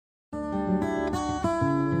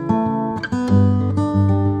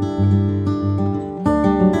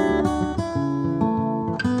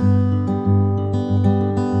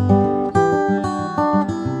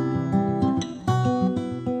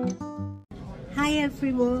Hi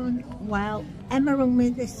everyone. Well, Emma rang me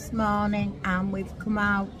this morning and we've come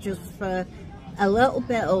out just for a little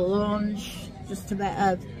bit of lunch, just a bit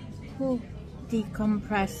of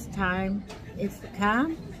decompress time if we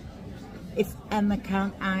can. If Emma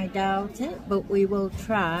can't, I doubt it, but we will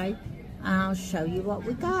try. I'll show you what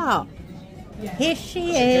we got. Here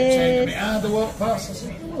she is.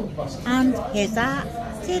 And here's our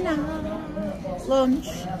dinner, lunch.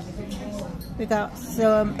 We got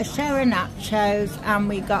a share of nachos and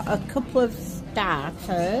we got a couple of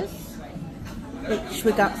starters, which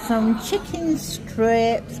we got some chicken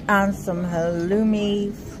strips and some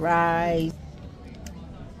halloumi fries,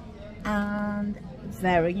 and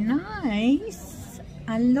very nice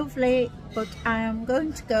and lovely, but I am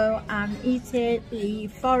going to go and eat it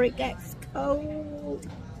before it gets cold.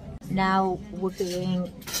 Now we're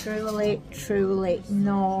being truly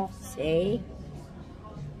naughty.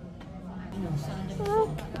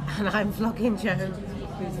 And I'm vlogging Joe,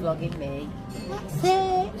 who's vlogging me. That's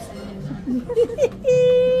it.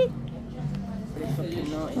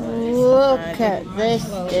 Look at this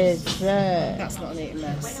dessert. That's not an eating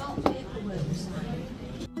mess.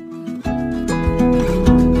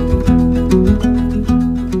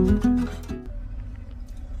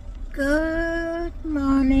 Good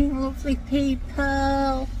morning, lovely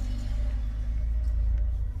people.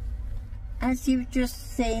 As you've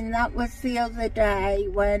just seen, that was the other day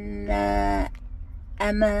when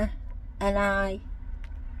Emma and I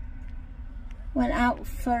went out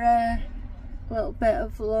for a little bit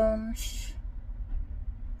of lunch,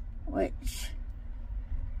 which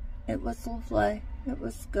it was lovely, it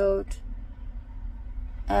was good.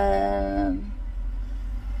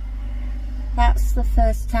 That's the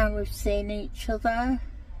first time we've seen each other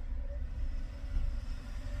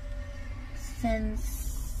since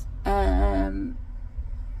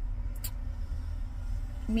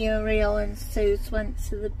Muriel and Suze went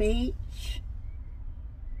to the beach.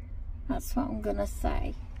 That's what I'm gonna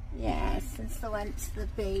say. Yeah, since they went to the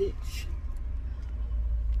beach.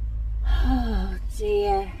 Oh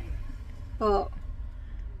dear. But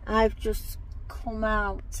I've just come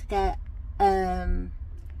out to get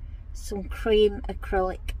some cream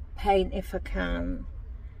acrylic paint if I can.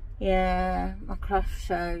 Yeah, my craft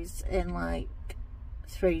show's in like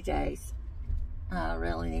 3 days. I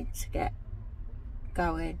really need to get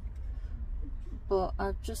going, but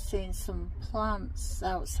I've just seen some plants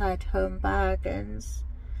outside Home Bargains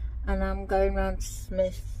and I'm going round to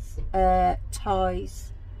Smith's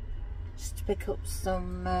Toys just to pick up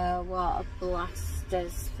some water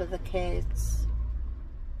blasters for the kids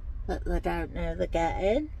that they don't know they're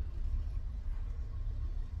getting.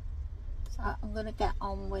 So I'm going to get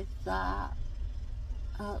on with that.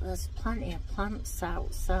 Oh, there's plenty of plants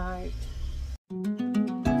outside.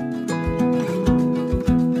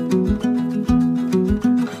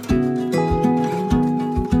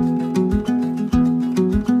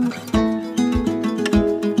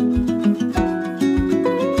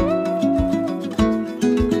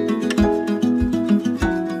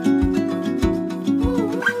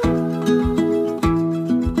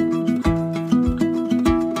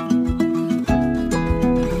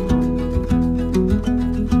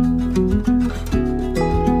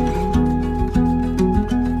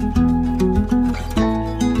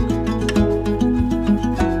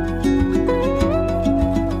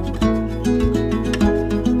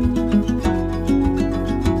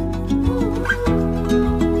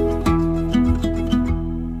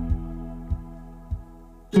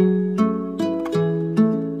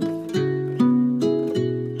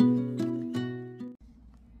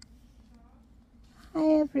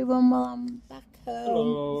 Everyone, well, I'm back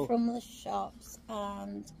home from the shops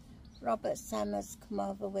and Robert's Emma's come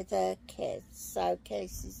over with her kids, so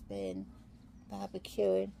Casey's been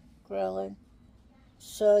barbecuing, grilling.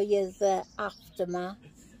 Show you the aftermath.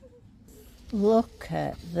 Look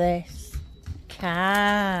at this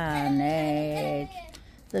carnage.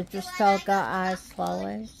 They've just all got ice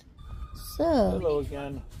lollies. So, hello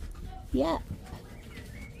again. Yep.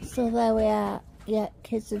 So there we are. Yeah,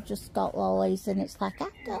 kids have just got lollies and it's like, I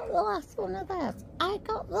got the last one of those. I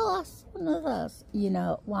got the last one of those. You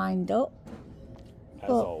know, wind up. As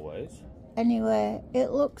always. Anyway, it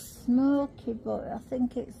looks smoky, but I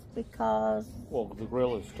think it's because... Well, the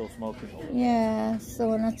grill is still smoking. Yeah, so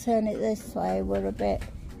when I turn it this way, we're a bit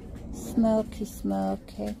smoky.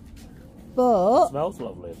 But... It smells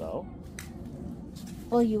lovely though.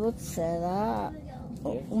 Well, you would say that.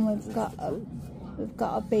 Yes, and we've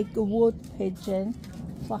got a big wood pigeon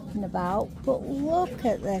flapping about, but look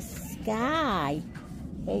at the sky.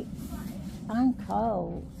 I'm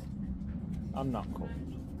cold. I'm not cold.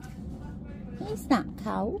 It's not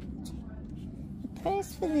cold.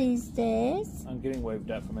 praise for these days. I'm getting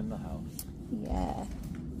waved at from in the house. Yeah,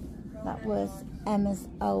 that was Emma's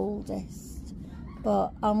oldest.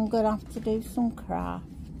 But I'm going to have to do some crafts.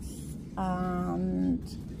 And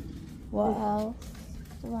what else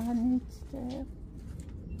do I need to do?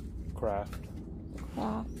 Craft.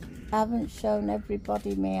 I haven't shown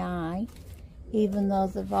everybody my eye, even though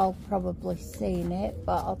they've all probably seen it,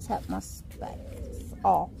 but I'll take my specs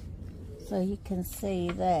off so you can see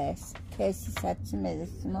this. Casey said to me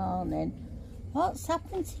this morning, what's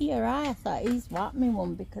happened to your eye? I thought he's whacked me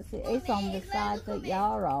one because it is on the side that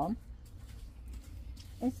you're on,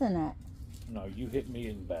 isn't it? No, you hit me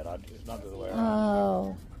in bed. It's not the other way around.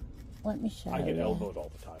 Oh, let me show you. I get elbowed all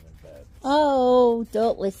the time in bed. Oh,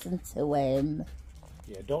 don't listen to him.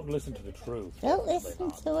 Yeah, don't listen to the truth. Don't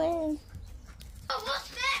listen to him. Oh, what's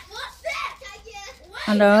that? What's that?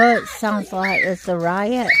 I know it sounds like there's a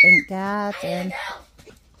riot in garden.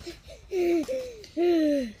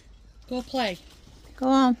 Go play. Go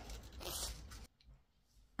on.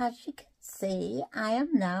 As you can see, I am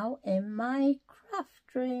now in my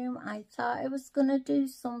craft room. I thought I was going to do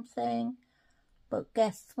something, but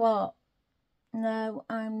guess what? No,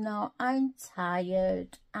 I'm not. I'm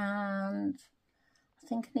tired, and I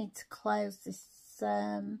think I need to close this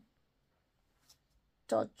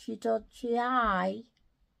dodgy eye.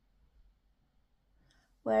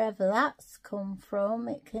 Wherever that's come from,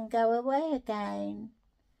 it can go away again.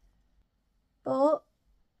 But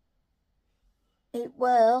it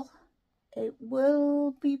will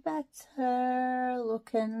be better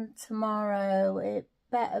looking tomorrow. It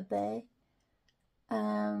better be.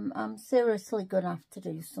 I'm seriously gonna have to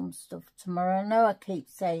do some stuff tomorrow. I know I keep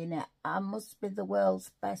saying it. I must be the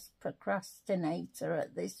world's best procrastinator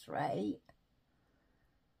at this rate.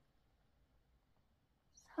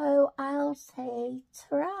 So I'll say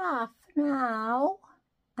ta-ra for now.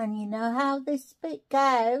 And you know how this bit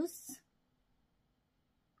goes.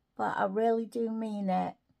 But I really do mean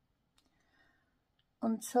it.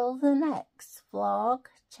 Until the next vlog,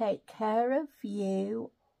 take care of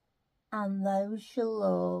you and those you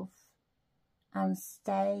love, and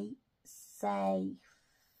stay safe.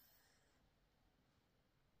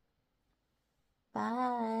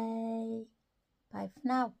 Bye. Bye for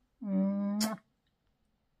now. Mwah.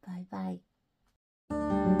 Bye bye.